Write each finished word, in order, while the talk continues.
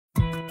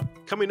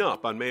Coming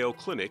up on Mayo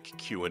Clinic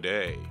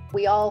Q&A.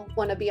 We all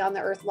want to be on the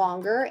earth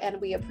longer,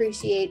 and we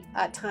appreciate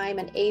time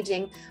and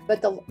aging,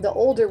 but the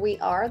older we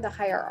are, the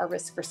higher our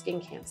risk for skin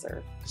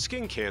cancer.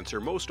 Skin cancer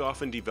most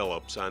often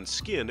develops on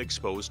skin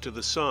exposed to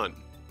the sun,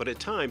 but at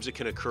times it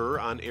can occur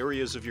on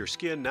areas of your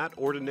skin not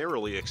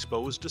ordinarily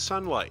exposed to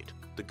sunlight.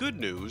 The good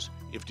news,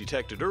 if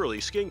detected early,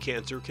 skin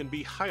cancer can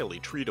be highly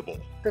treatable.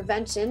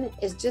 Prevention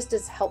is just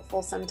as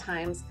helpful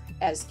sometimes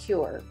as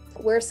cure.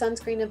 Wear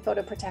sunscreen and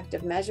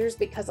photoprotective measures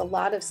because a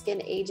lot of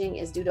skin aging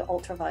is due to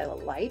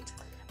ultraviolet light.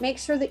 Make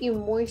sure that you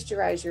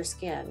moisturize your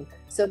skin.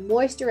 So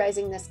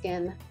moisturizing the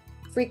skin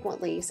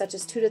frequently, such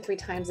as 2 to 3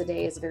 times a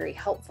day, is very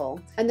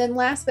helpful. And then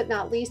last but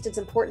not least, it's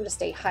important to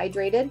stay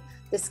hydrated.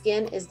 The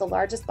skin is the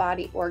largest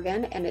body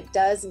organ and it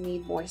does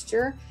need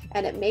moisture,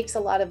 and it makes a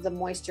lot of the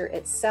moisture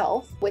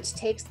itself, which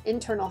takes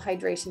internal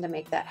hydration to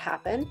make that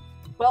happen.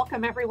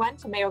 Welcome everyone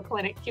to Mayo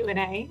Clinic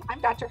Q&A.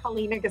 I'm Dr.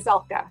 Helena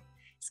Gazelka.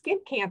 Skin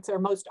cancer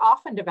most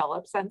often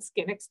develops on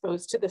skin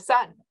exposed to the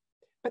sun,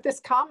 but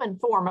this common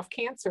form of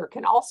cancer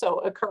can also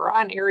occur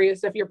on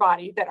areas of your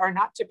body that are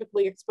not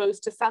typically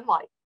exposed to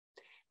sunlight.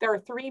 There are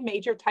 3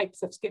 major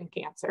types of skin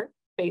cancer: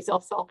 basal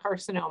cell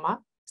carcinoma,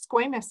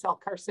 squamous cell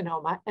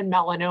carcinoma, and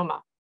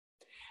melanoma.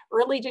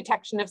 Early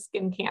detection of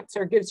skin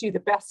cancer gives you the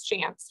best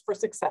chance for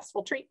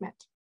successful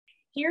treatment.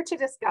 Here to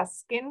discuss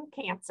skin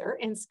cancer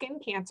and skin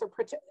cancer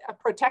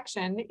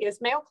protection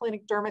is Mayo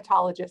Clinic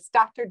dermatologist,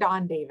 Dr.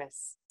 Dawn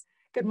Davis.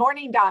 Good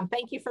morning, Dawn.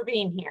 Thank you for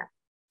being here.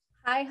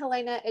 Hi,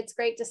 Helena. It's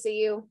great to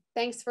see you.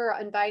 Thanks for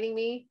inviting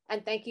me,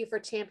 and thank you for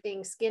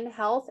championing skin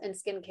health and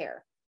skincare.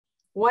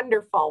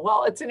 Wonderful.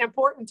 Well, it's an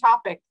important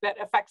topic that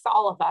affects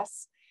all of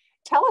us.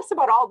 Tell us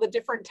about all the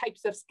different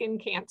types of skin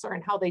cancer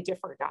and how they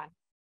differ, Dawn.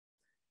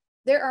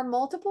 There are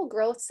multiple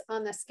growths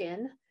on the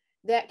skin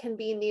that can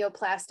be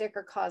neoplastic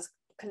or cause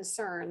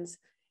concerns,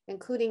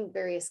 including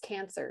various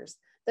cancers.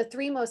 The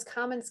 3 most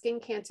common skin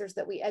cancers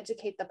that we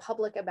educate the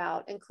public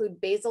about include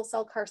basal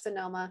cell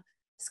carcinoma,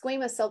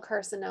 squamous cell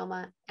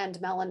carcinoma, and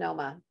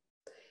melanoma.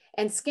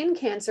 And skin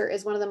cancer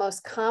is one of the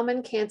most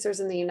common cancers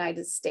in the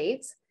United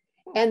States,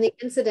 and the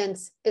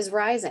incidence is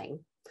rising.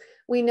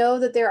 We know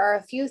that there are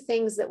a few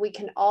things that we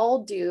can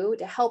all do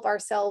to help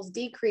ourselves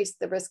decrease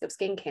the risk of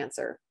skin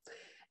cancer.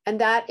 And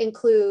that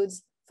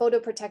includes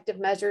photoprotective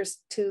measures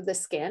to the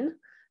skin,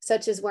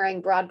 such as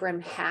wearing broad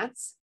brim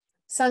hats,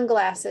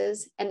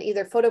 sunglasses, and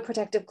either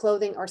photoprotective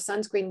clothing or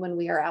sunscreen when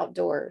we are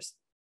outdoors.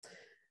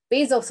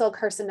 Basal cell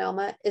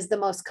carcinoma is the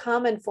most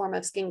common form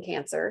of skin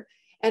cancer,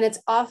 and it's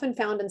often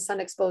found in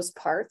sun-exposed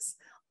parts,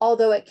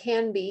 although it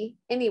can be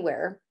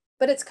anywhere.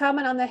 But it's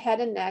common on the head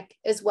and neck,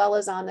 as well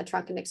as on the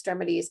trunk and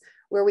extremities,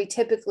 where we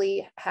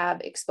typically have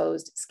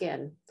exposed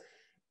skin.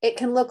 It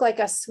can look like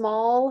a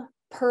small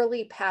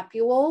pearly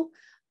papule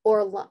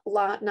or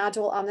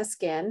nodule on the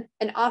skin,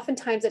 and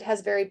oftentimes it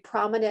has very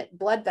prominent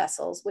blood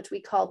vessels, which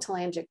we call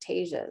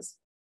telangiectasias.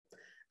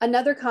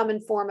 Another common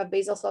form of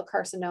basal cell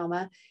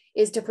carcinoma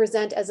is to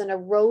present as an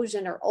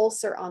erosion or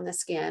ulcer on the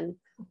skin,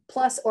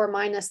 plus or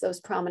minus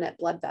those prominent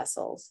blood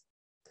vessels.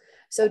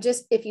 So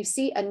just if you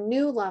see a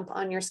new lump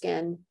on your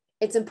skin,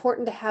 it's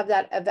important to have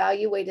that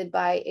evaluated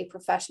by a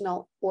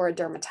professional or a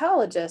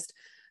dermatologist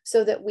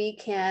so that we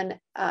can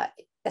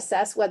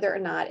assess whether or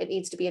not it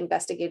needs to be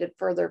investigated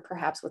further,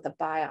 perhaps with a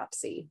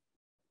biopsy.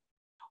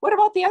 What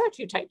about the other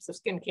 2 types of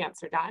skin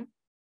cancer, Dawn?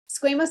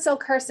 Squamous cell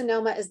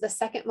carcinoma is the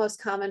 2nd most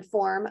common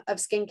form of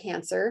skin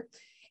cancer.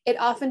 It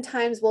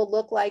oftentimes will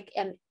look like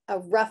a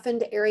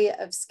roughened area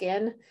of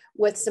skin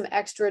with some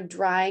extra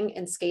drying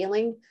and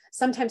scaling.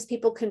 Sometimes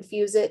people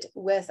confuse it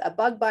with a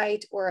bug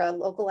bite or a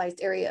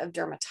localized area of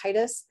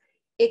dermatitis.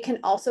 It can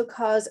also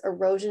cause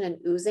erosion and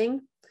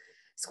oozing.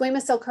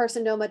 Squamous cell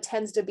carcinoma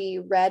tends to be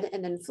red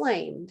and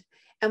inflamed,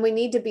 and we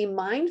need to be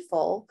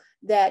mindful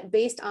that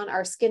based on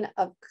our skin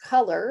of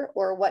color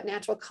or what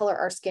natural color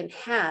our skin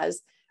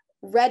has,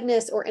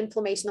 redness or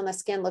inflammation on the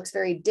skin looks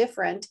very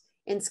different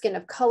in skin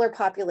of color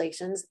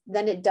populations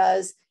than it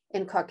does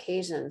in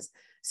Caucasians.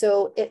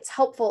 So it's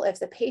helpful if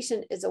the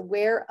patient is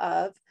aware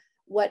of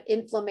what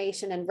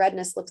inflammation and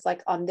redness looks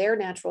like on their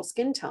natural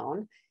skin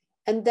tone.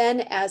 And then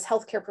as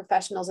healthcare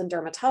professionals and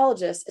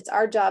dermatologists, it's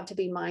our job to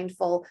be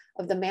mindful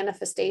of the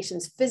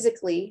manifestations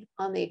physically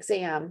on the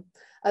exam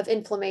of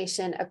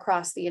inflammation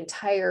across the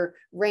entire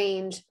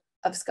range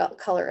of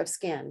color of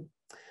skin.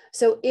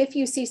 So if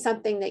you see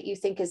something that you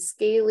think is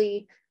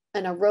scaly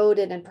and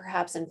eroded and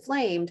perhaps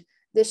inflamed,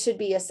 this should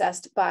be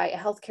assessed by a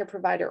healthcare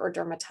provider or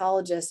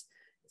dermatologist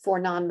for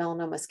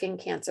non-melanoma skin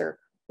cancer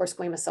or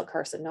squamous cell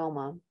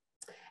carcinoma.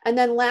 And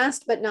then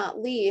last but not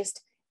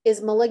least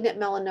is malignant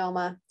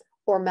melanoma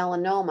or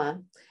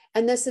melanoma.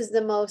 And this is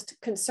the most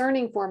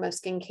concerning form of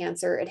skin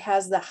cancer. It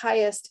has the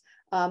highest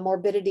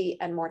morbidity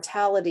and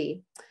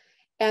mortality.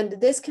 And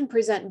this can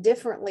present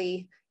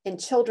differently in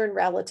children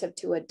relative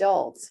to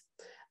adults.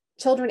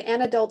 Children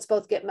and adults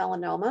both get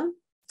melanoma.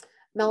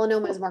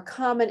 Melanoma is more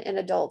common in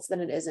adults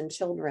than it is in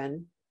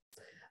children.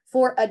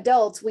 For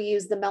adults, we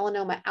use the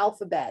melanoma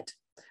alphabet,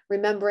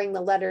 remembering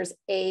the letters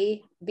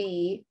A,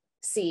 B,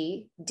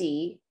 C,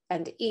 D,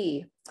 and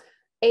E.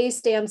 A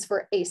stands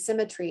for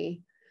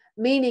asymmetry,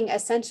 meaning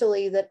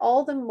essentially that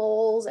all the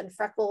moles and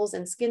freckles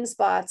and skin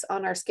spots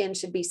on our skin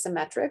should be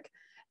symmetric.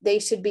 They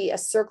should be a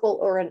circle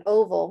or an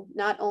oval,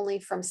 not only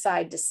from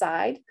side to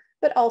side,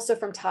 but also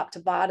from top to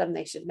bottom.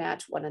 They should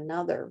match one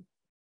another.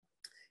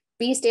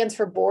 B stands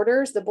for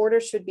borders. The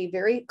borders should be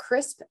very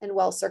crisp and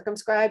well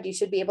circumscribed. You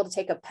should be able to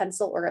take a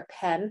pencil or a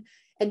pen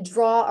and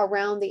draw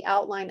around the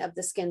outline of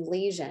the skin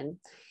lesion.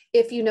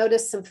 If you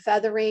notice some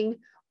feathering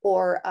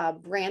or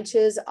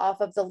branches off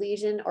of the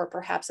lesion, or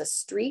perhaps a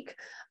streak,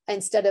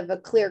 instead of a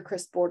clear,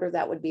 crisp border,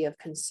 that would be of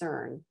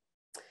concern.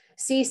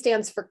 C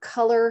stands for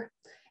color,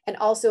 and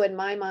also in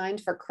my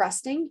mind for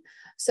crusting.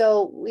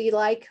 So we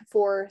like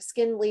for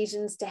skin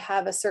lesions to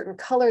have a certain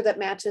color that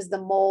matches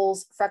the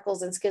moles,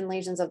 freckles, and skin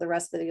lesions of the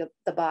rest of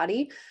the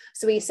body.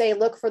 So we say,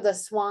 look for the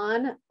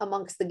swan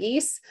amongst the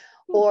geese,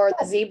 or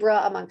the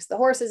zebra amongst the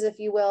horses, if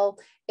you will.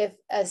 If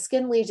a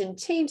skin lesion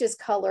changes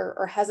color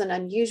or has an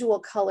unusual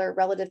color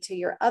relative to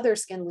your other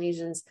skin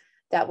lesions,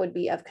 that would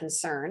be of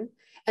concern.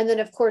 And then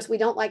of course, we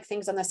don't like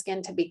things on the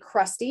skin to be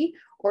crusty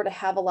or to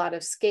have a lot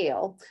of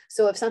scale.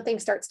 So if something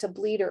starts to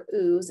bleed or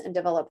ooze and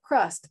develop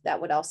crust,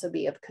 that would also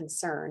be of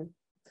concern.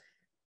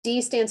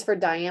 D stands for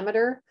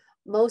diameter.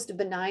 Most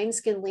benign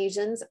skin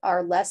lesions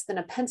are less than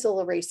a pencil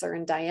eraser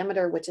in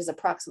diameter, which is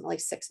approximately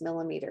 6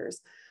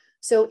 millimeters.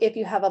 So if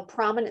you have a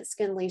prominent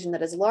skin lesion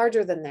that is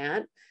larger than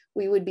that,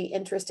 we would be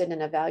interested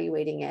in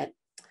evaluating it.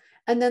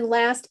 And then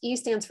last, E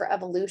stands for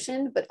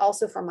evolution, but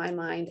also for my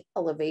mind,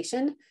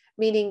 elevation,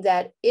 meaning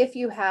that if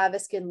you have a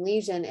skin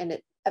lesion and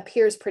it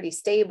appears pretty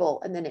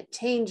stable and then it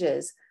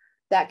changes,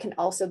 that can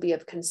also be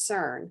of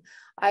concern.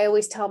 I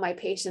always tell my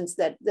patients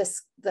that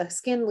the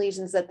skin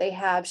lesions that they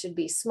have should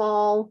be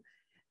small,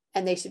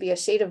 and they should be a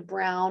shade of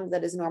brown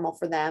that is normal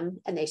for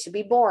them, and they should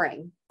be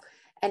boring.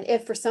 And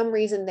if for some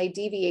reason they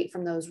deviate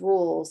from those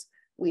rules,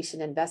 we should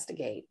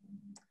investigate.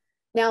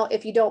 Now,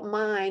 if you don't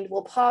mind,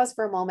 we'll pause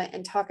for a moment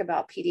and talk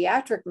about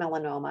pediatric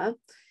melanoma.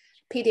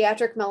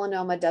 Pediatric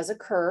melanoma does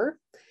occur,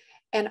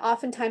 and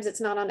oftentimes it's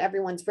not on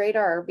everyone's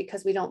radar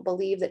because we don't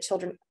believe that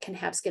children can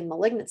have skin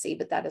malignancy,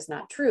 but that is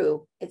not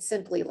true. It's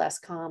simply less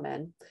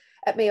common.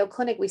 At Mayo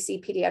Clinic, we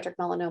see pediatric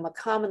melanoma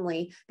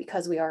commonly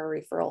because we are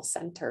a referral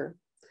center.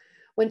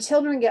 When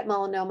children get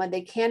melanoma,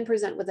 they can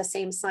present with the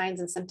same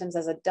signs and symptoms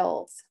as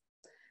adults.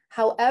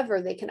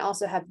 However, they can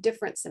also have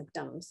different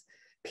symptoms.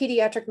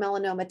 Pediatric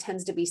melanoma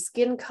tends to be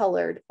skin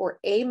colored or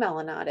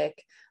amelanotic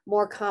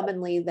more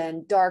commonly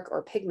than dark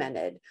or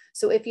pigmented.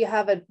 So if you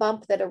have a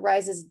bump that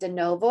arises de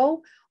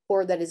novo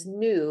or that is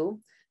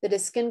new, that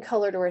is skin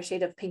colored or a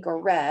shade of pink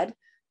or red,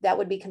 that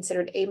would be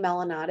considered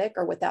amelanotic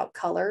or without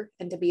color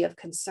and to be of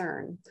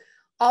concern.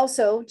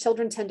 Also,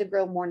 children tend to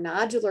grow more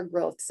nodular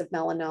growths of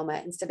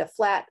melanoma instead of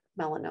flat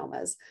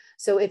melanomas.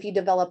 So if you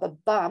develop a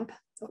bump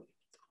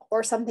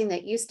or something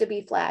that used to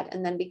be flat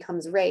and then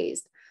becomes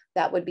raised,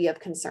 that would be of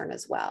concern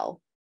as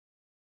well.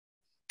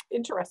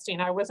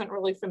 Interesting. I wasn't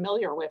really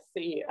familiar with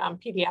the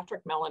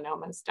pediatric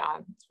melanomas,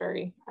 Don. It's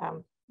very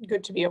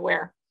good to be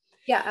aware.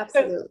 Yeah,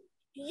 absolutely. So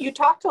you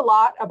talked a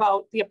lot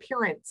about the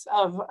appearance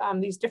of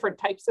these different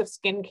types of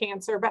skin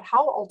cancer, but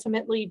how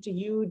ultimately do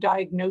you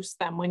diagnose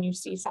them when you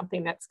see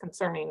something that's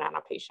concerning on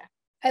a patient?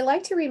 I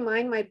like to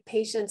remind my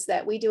patients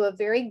that we do a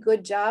very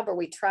good job, or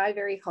we try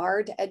very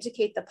hard to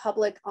educate the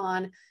public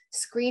on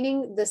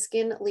screening the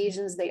skin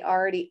lesions they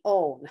already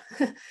own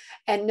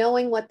and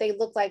knowing what they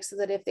look like so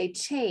that if they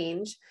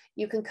change,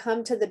 you can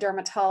come to the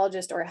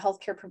dermatologist or a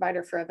healthcare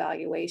provider for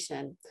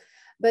evaluation.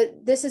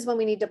 But this is when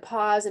we need to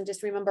pause and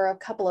just remember a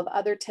couple of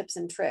other tips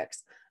and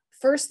tricks.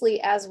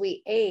 Firstly, as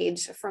we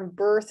age from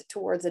birth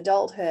towards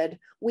adulthood,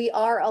 we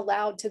are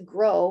allowed to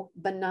grow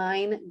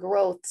benign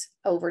growths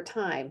over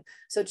time.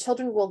 So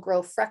children will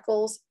grow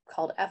freckles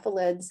called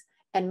ephelids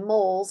and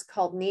moles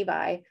called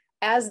nevi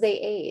as they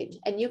age,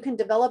 and you can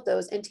develop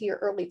those into your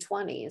early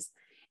 20s.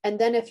 And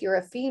then if you're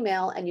a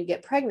female and you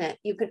get pregnant,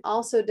 you can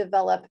also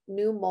develop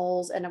new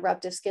moles and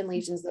eruptive skin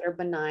lesions that are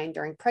benign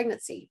during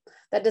pregnancy.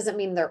 That doesn't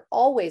mean they're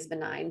always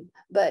benign,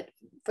 but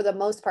for the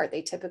most part,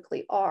 they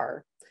typically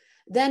are.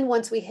 Then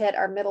once we hit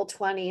our middle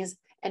 20s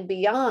and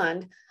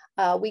beyond,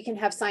 we can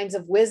have signs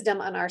of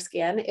wisdom on our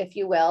skin, if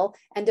you will,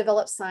 and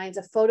develop signs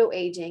of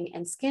photoaging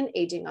and skin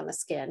aging on the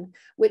skin,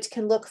 which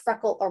can look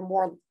freckle or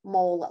more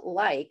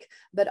mole-like,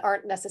 but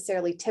aren't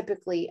necessarily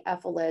typically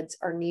ephelids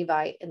or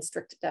nevi in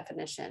strict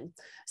definition.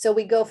 So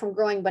we go from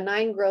growing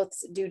benign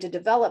growths due to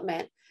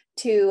development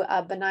to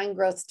benign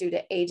growths due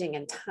to aging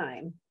and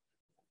time.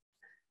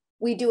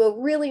 We do a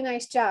really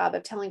nice job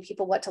of telling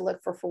people what to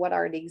look for what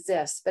already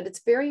exists, but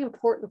it's very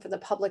important for the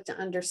public to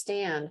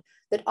understand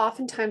that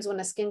oftentimes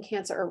when a skin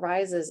cancer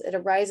arises, it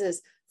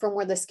arises from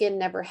where the skin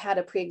never had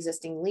a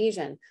pre-existing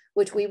lesion,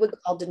 which we would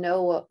call de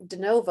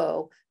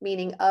novo,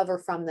 meaning of or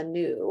from the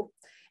new.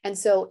 And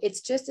so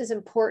it's just as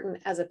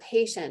important as a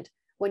patient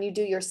when you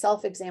do your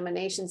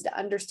self-examinations to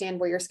understand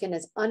where your skin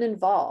is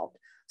uninvolved.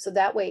 So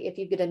that way, if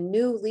you get a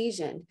new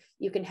lesion,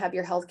 you can have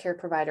your healthcare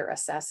provider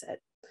assess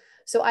it.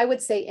 So I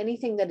would say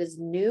anything that is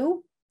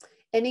new,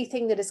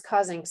 anything that is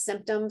causing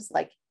symptoms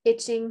like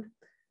itching,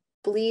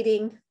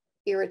 bleeding,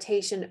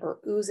 irritation or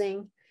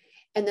oozing,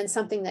 and then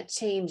something that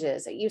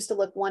changes. It used to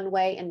look one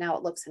way and now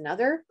it looks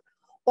another,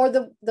 or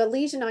the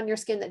lesion on your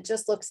skin that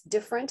just looks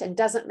different and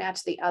doesn't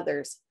match the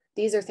others.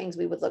 These are things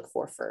we would look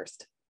for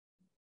first.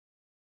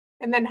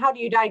 And then how do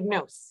you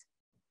diagnose?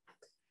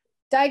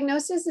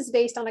 Diagnosis is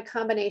based on a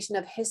combination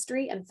of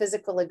history and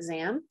physical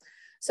exam.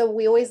 So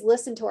we always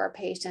listen to our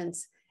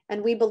patients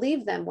and we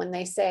believe them when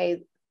they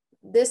say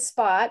this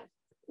spot,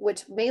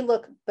 which may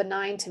look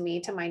benign to me,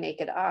 to my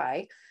naked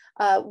eye,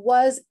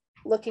 was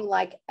looking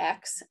like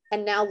X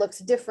and now looks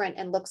different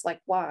and looks like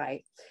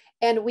Y.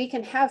 And we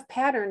can have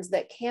patterns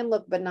that can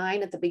look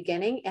benign at the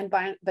beginning and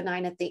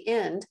benign at the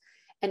end.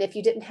 And if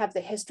you didn't have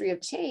the history of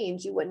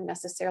change, you wouldn't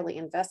necessarily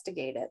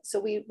investigate it. So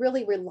we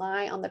really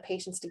rely on the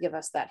patients to give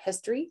us that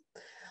history.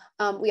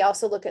 We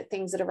also look at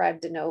things that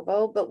arrive de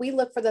novo, but we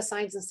look for the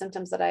signs and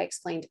symptoms that I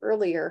explained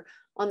earlier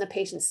on the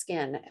patient's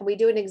skin. And we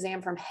do an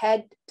exam from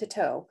head to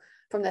toe,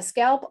 from the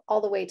scalp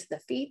all the way to the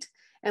feet.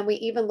 And we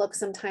even look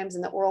sometimes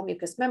in the oral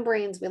mucous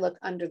membranes. We look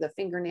under the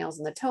fingernails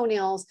and the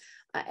toenails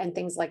and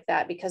things like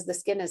that, because the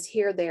skin is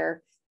here,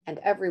 there, and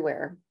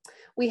everywhere.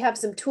 We have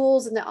some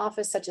tools in the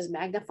office, such as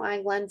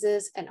magnifying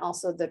lenses and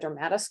also the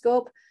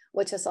dermatoscope,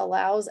 which just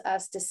allows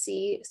us to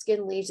see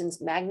skin lesions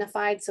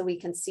magnified so we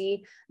can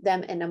see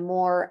them in a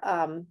more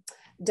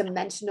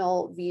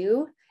dimensional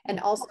view and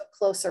also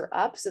closer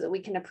up so that we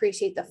can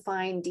appreciate the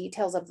fine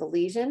details of the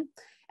lesion.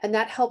 And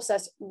that helps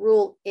us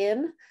rule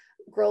in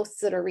growths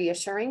that are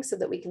reassuring so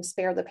that we can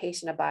spare the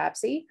patient a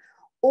biopsy,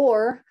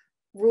 or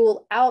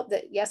rule out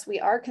that, yes, we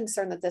are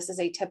concerned that this is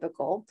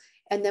atypical,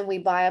 and then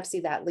we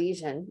biopsy that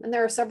lesion. And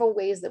there are several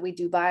ways that we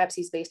do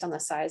biopsies based on the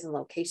size and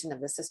location of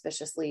the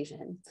suspicious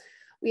lesion.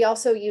 We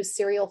also use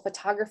serial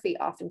photography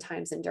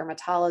oftentimes in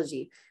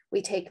dermatology.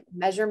 We take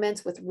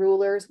measurements with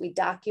rulers, we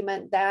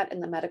document that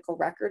in the medical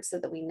records so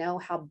that we know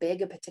how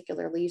big a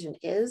particular lesion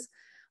is.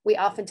 We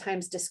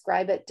oftentimes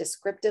describe it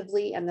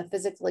descriptively in the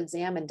physical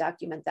exam and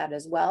document that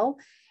as well.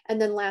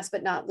 And then last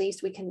but not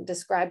least, we can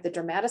describe the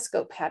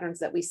dermatoscope patterns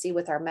that we see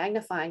with our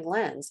magnifying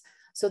lens,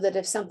 so that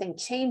if something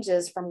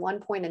changes from one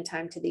point in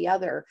time to the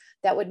other,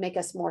 that would make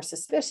us more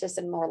suspicious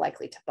and more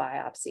likely to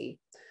biopsy.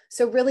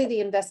 So really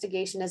the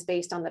investigation is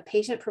based on the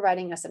patient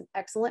providing us an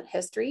excellent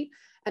history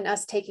and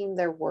us taking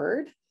their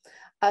word,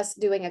 us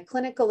doing a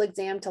clinical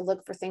exam to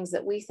look for things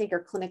that we think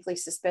are clinically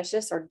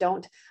suspicious or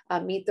don't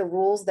meet the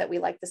rules that we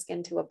like the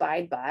skin to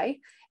abide by,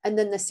 and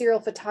then the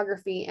serial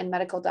photography and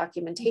medical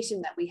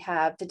documentation that we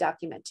have to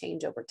document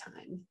change over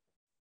time.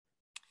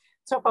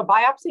 So if a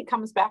biopsy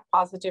comes back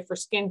positive for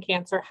skin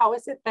cancer, how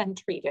is it then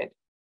treated?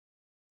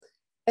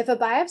 If a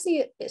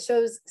biopsy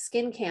shows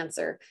skin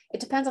cancer, it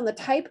depends on the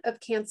type of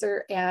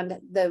cancer and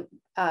the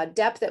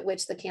depth at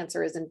which the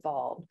cancer is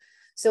involved.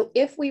 So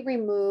if we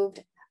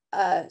removed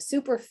a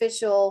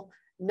superficial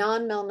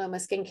non-melanoma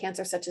skin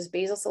cancer, such as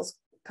basal cell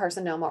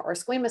carcinoma or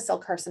squamous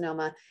cell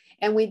carcinoma,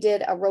 and we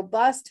did a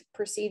robust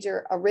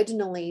procedure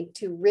originally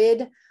to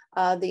rid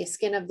the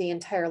skin of the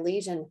entire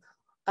lesion,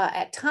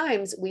 at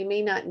times we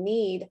may not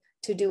need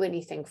to do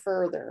anything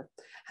further.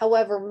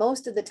 However,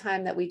 most of the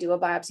time that we do a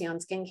biopsy on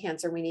skin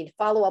cancer, we need to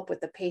follow up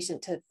with the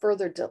patient to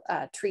further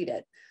treat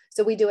it.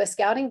 So we do a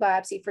scouting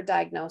biopsy for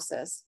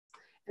diagnosis.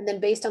 And then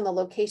based on the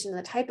location and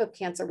the type of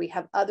cancer, we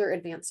have other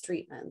advanced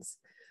treatments.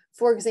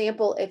 For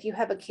example, if you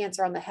have a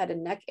cancer on the head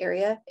and neck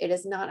area, it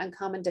is not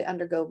uncommon to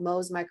undergo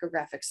Mohs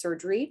micrographic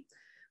surgery,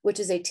 which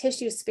is a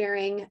tissue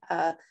sparing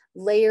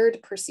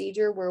layered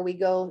procedure where we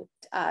go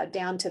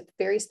down to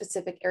very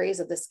specific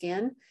areas of the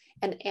skin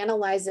and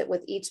analyze it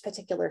with each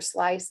particular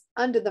slice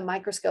under the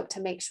microscope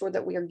to make sure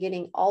that we are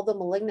getting all the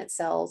malignant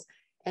cells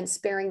and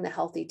sparing the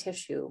healthy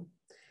tissue.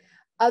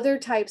 Other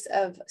types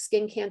of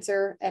skin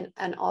cancer and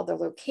other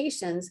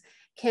locations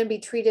can be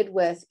treated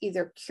with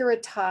either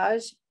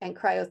curettage and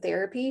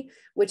cryotherapy,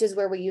 which is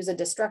where we use a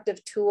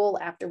destructive tool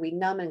after we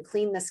numb and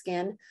clean the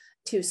skin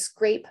to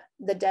scrape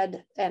the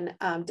dead and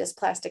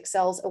dysplastic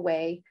cells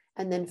away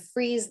and then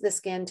freeze the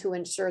skin to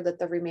ensure that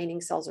the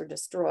remaining cells are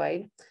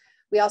destroyed.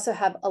 We also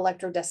have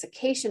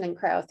electrodesiccation and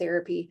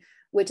cryotherapy,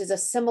 which is a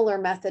similar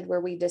method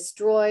where we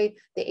destroy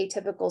the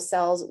atypical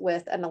cells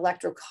with an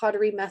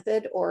electrocautery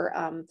method or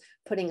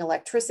putting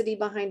electricity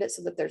behind it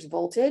so that there's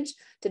voltage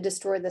to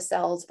destroy the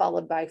cells,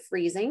 followed by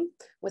freezing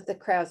with the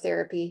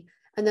cryotherapy.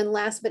 And then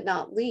last but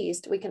not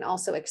least, we can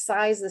also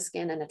excise the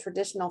skin in a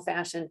traditional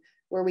fashion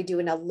where we do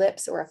an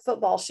ellipse or a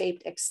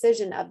football-shaped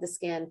excision of the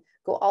skin,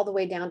 go all the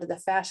way down to the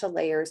fascia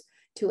layers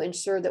to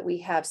ensure that we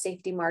have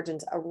safety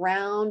margins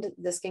around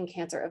the skin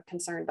cancer of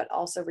concern, but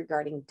also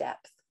regarding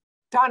depth.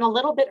 Dawn, a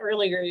little bit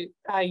earlier,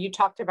 you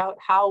talked about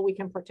how we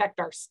can protect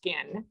our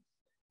skin.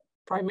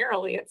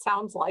 Primarily, it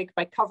sounds like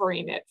by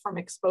covering it from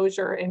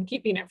exposure and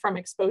keeping it from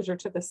exposure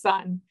to the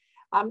sun.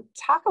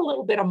 Talk a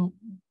little bit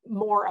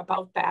more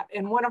about that.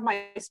 And one of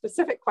my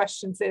specific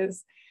questions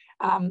is,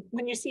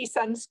 when you see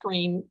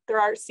sunscreen,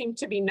 there seem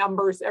to be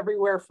numbers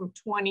everywhere from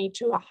 20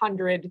 to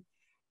 100.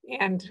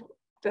 And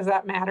does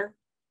that matter?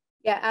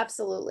 Yeah,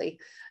 absolutely.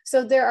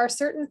 So there are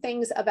certain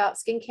things about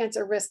skin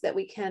cancer risk that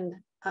we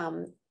can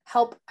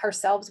help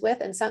ourselves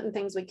with, and certain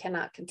things we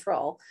cannot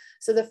control.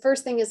 So the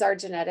first thing is our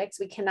genetics.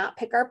 We cannot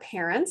pick our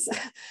parents.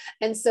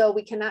 And so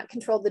we cannot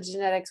control the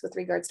genetics with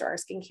regards to our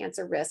skin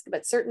cancer risk,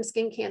 but certain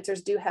skin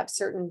cancers do have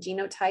certain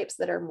genotypes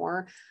that are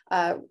more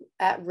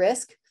at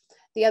risk.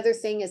 The other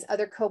thing is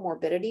other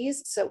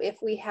comorbidities. So if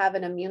we have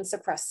an immune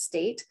suppressed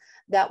state,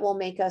 that will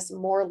make us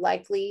more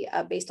likely,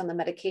 based on the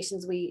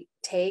medications we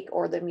take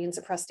or the immune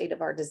suppressed state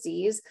of our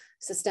disease,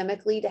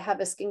 systemically to have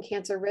a skin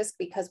cancer risk,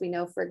 because we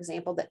know, for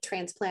example, that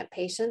transplant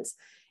patients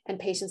and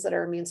patients that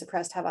are immune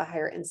suppressed have a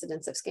higher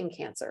incidence of skin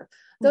cancer.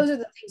 Those are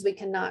the things we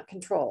cannot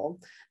control.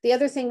 The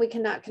other thing we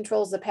cannot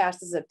control is the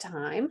passage of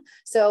time.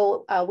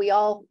 So we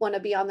all want to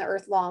be on the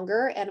earth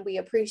longer, and we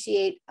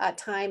appreciate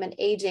time and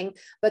aging,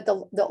 but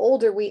the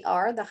older we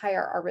are, the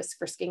higher our risk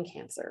for skin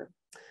cancer.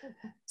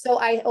 So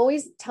I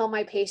always tell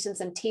my patients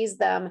and tease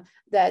them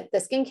that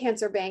the skin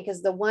cancer bank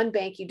is the one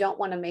bank you don't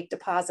want to make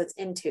deposits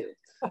into.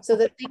 So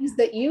the things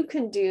that you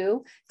can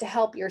do to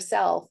help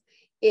yourself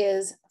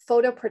is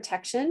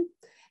photoprotection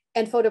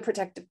and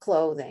photoprotective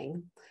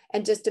clothing,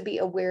 and just to be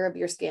aware of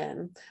your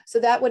skin. So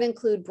that would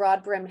include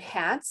broad brim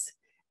hats,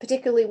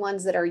 particularly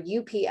ones that are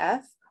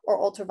UPF or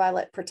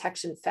ultraviolet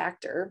protection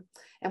factor.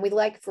 And we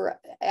like for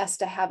us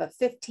to have a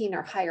 15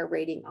 or higher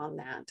rating on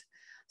that.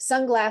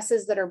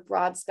 Sunglasses that are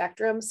broad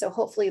spectrum, so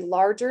hopefully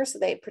larger so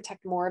they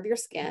protect more of your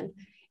skin,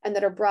 and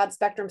that are broad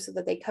spectrum so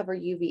that they cover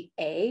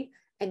UVA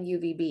and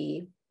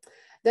UVB.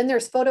 Then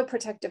there's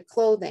photoprotective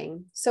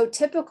clothing. So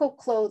typical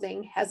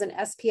clothing has an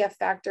SPF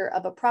factor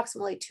of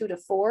approximately 2 to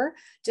 4,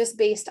 just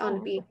based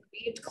on being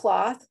weaved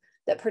cloth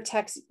that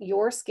protects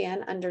your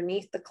skin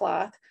underneath the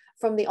cloth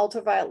from the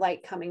ultraviolet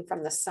light coming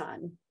from the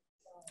sun.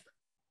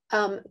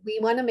 We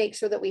want to make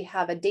sure that we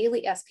have a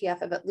daily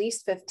SPF of at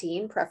least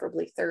 15,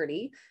 preferably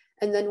 30.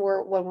 And then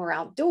when we're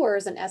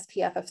outdoors, an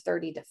SPF of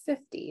 30 to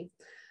 50.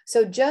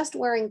 So just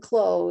wearing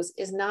clothes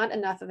is not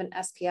enough of an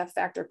SPF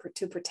factor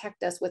to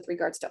protect us with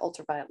regards to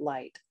ultraviolet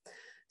light.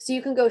 So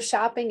you can go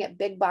shopping at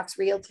big box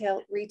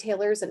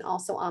retailers and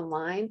also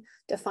online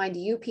to find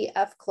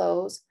UPF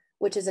clothes,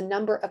 which is a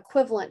number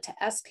equivalent to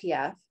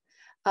SPF,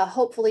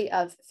 hopefully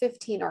of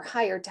 15 or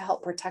higher, to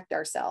help protect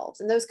ourselves.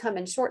 And those come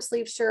in short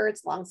sleeve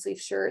shirts, long sleeve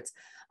shirts,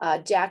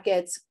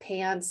 jackets,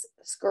 pants,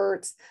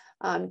 skirts,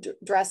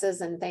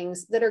 dresses, and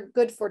things that are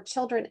good for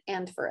children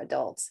and for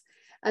adults.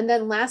 And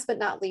then last but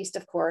not least,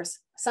 of course,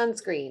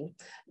 sunscreen.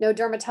 No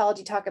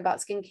dermatology talk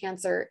about skin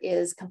cancer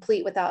is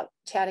complete without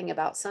chatting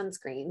about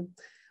sunscreen.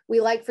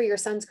 We like for your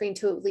sunscreen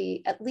to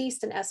at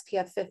least an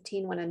SPF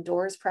 15 when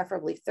indoors,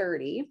 preferably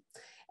 30,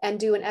 and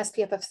do an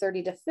SPF of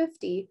 30 to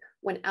 50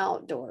 when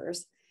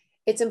outdoors.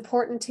 It's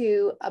important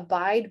to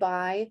abide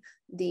by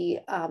the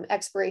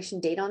expiration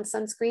date on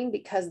sunscreen,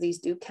 because these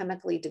do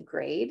chemically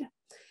degrade.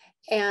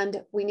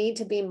 And we need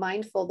to be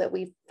mindful that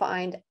we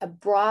find a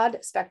broad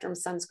spectrum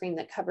sunscreen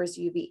that covers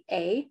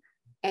UVA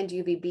and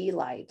UVB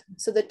light.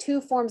 So the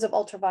two forms of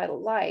ultraviolet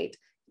light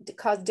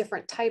cause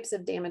different types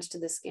of damage to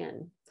the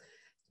skin.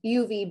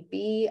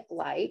 UVB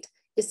light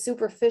is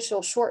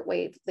superficial short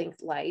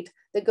wavelength light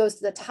that goes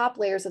to the top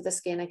layers of the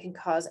skin and can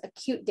cause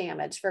acute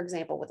damage, for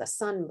example, with a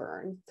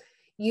sunburn.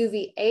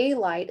 UVA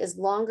light is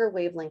longer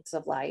wavelengths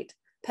of light,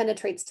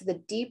 penetrates to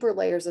the deeper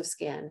layers of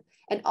skin,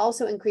 and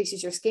also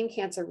increases your skin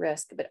cancer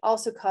risk, but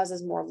also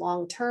causes more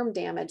long-term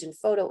damage and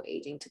photo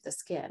aging to the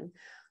skin.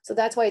 So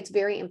that's why it's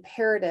very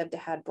imperative to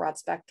have broad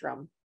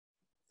spectrum.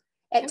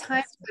 At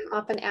times, I'm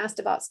often asked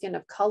about skin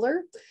of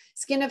color.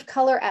 Skin of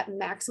color at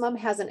maximum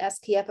has an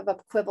SPF of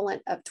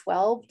equivalent of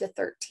 12 to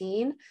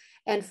 13.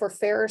 And for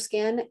fairer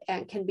skin,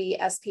 and can be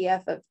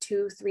SPF of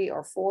 2, 3,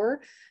 or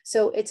 4.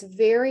 So it's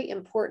very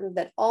important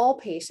that all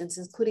patients,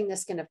 including the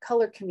skin of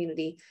color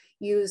community,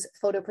 use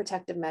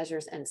photoprotective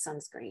measures and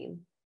sunscreen.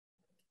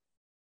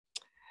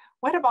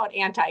 What about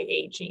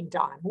anti-aging,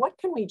 Dawn? What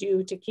can we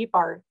do to keep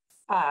our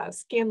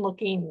skin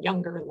looking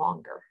younger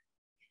longer?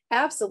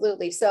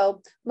 Absolutely.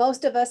 So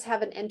most of us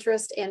have an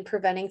interest in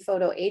preventing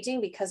photo aging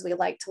because we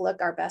like to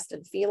look our best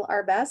and feel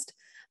our best.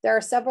 There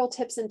are several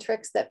tips and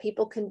tricks that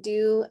people can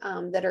do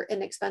that are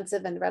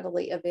inexpensive and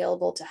readily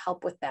available to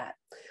help with that.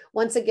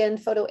 Once again,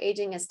 photo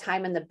aging is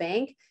time in the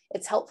bank.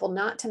 It's helpful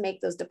not to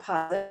make those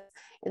deposits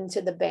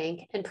into the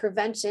bank, and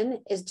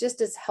prevention is just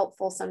as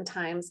helpful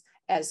sometimes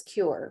as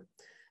cure.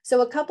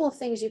 So a couple of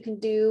things you can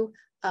do: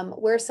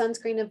 wear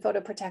sunscreen and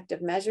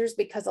photoprotective measures,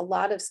 because a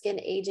lot of skin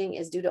aging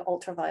is due to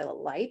ultraviolet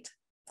light.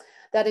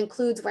 That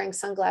includes wearing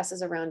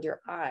sunglasses around your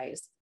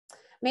eyes.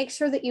 Make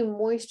sure that you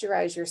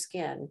moisturize your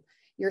skin.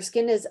 Your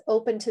skin is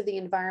open to the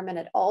environment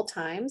at all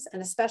times,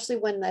 and especially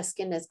when the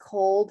skin is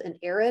cold and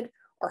arid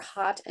or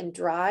hot and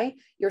dry,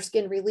 your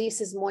skin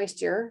releases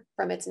moisture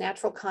from its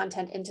natural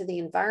content into the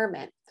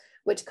environment,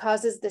 which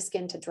causes the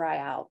skin to dry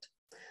out.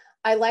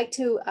 I like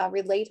to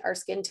relate our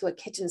skin to a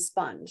kitchen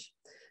sponge.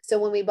 So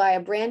when we buy a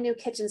brand new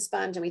kitchen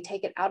sponge and we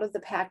take it out of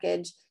the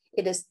package,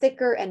 it is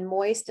thicker and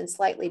moist and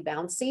slightly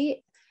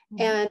bouncy,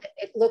 and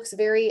it looks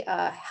very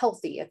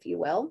healthy, if you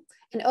will.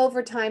 And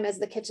over time, as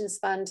the kitchen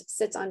sponge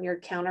sits on your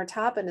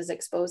countertop and is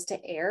exposed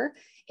to air,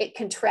 it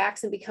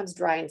contracts and becomes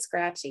dry and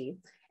scratchy.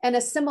 And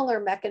a similar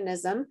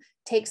mechanism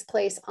takes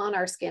place on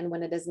our skin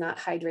when it is not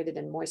hydrated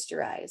and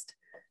moisturized.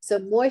 So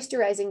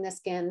moisturizing the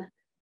skin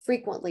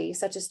frequently,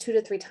 such as 2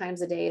 to 3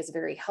 times a day, is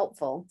very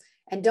helpful.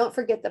 And don't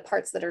forget the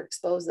parts that are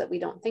exposed that we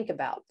don't think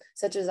about,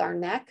 such as our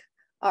neck,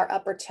 our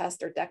upper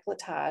chest or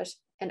décolletage,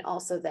 and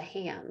also the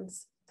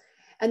hands.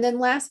 And then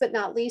last but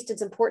not least,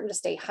 it's important to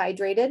stay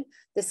hydrated.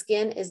 The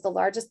skin is the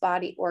largest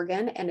body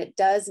organ and it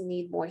does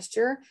need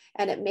moisture,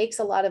 and it makes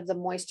a lot of the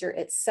moisture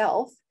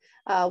itself,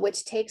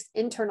 which takes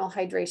internal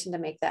hydration to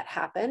make that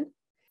happen.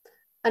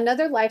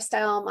 Another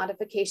lifestyle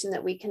modification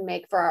that we can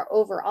make for our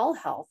overall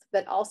health,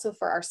 but also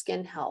for our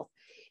skin health,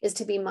 is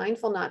to be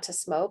mindful not to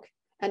smoke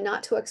and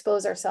not to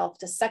expose ourselves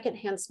to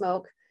secondhand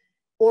smoke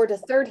or to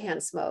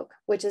third-hand smoke,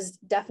 which is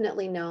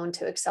definitely known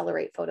to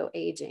accelerate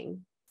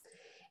photoaging.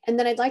 And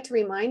then I'd like to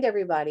remind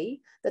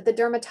everybody that the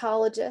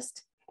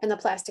dermatologist and the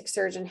plastic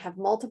surgeon have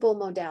multiple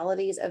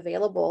modalities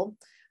available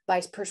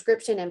by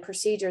prescription and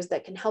procedures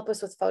that can help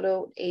us with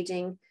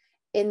photoaging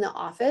in the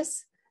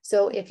office.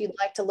 So if you'd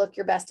like to look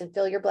your best and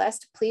feel your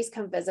best, please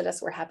come visit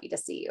us. We're happy to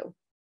see you.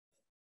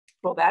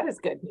 Well, that is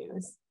good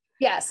news.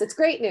 Yes, it's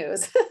great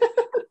news.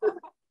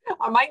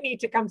 I might need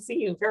to come see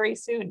you very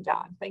soon,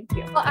 Dawn. Thank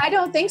you. Well, I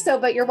don't think so,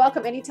 but you're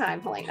welcome anytime,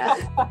 Helena.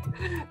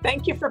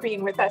 Thank you for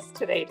being with us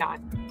today,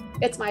 Dawn.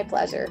 It's my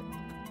pleasure.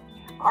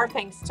 Our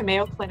thanks to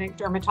Mayo Clinic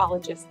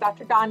dermatologist,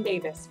 Dr. Dawn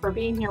Davis, for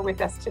being here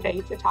with us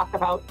today to talk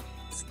about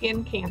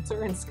skin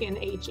cancer and skin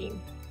aging.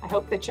 I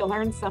hope that you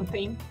learned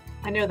something.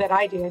 I know that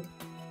I did.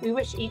 We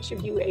wish each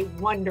of you a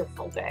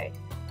wonderful day.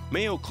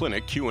 Mayo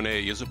Clinic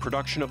Q&A is a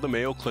production of the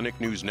Mayo Clinic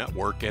News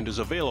Network and is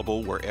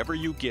available wherever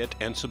you get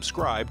and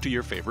subscribe to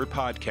your favorite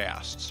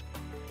podcasts.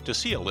 To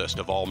see a list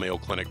of all Mayo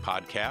Clinic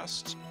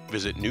podcasts,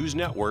 visit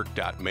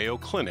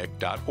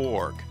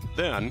newsnetwork.mayoclinic.org.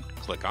 Then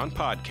click on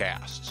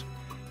Podcasts.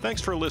 Thanks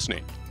for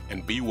listening,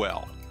 and be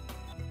well.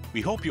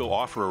 We hope you'll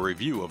offer a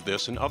review of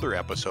this and other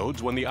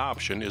episodes when the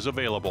option is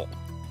available.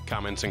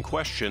 Comments and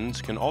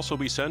questions can also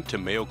be sent to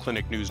Mayo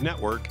Clinic News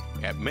Network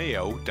at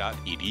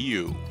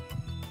mayo.edu.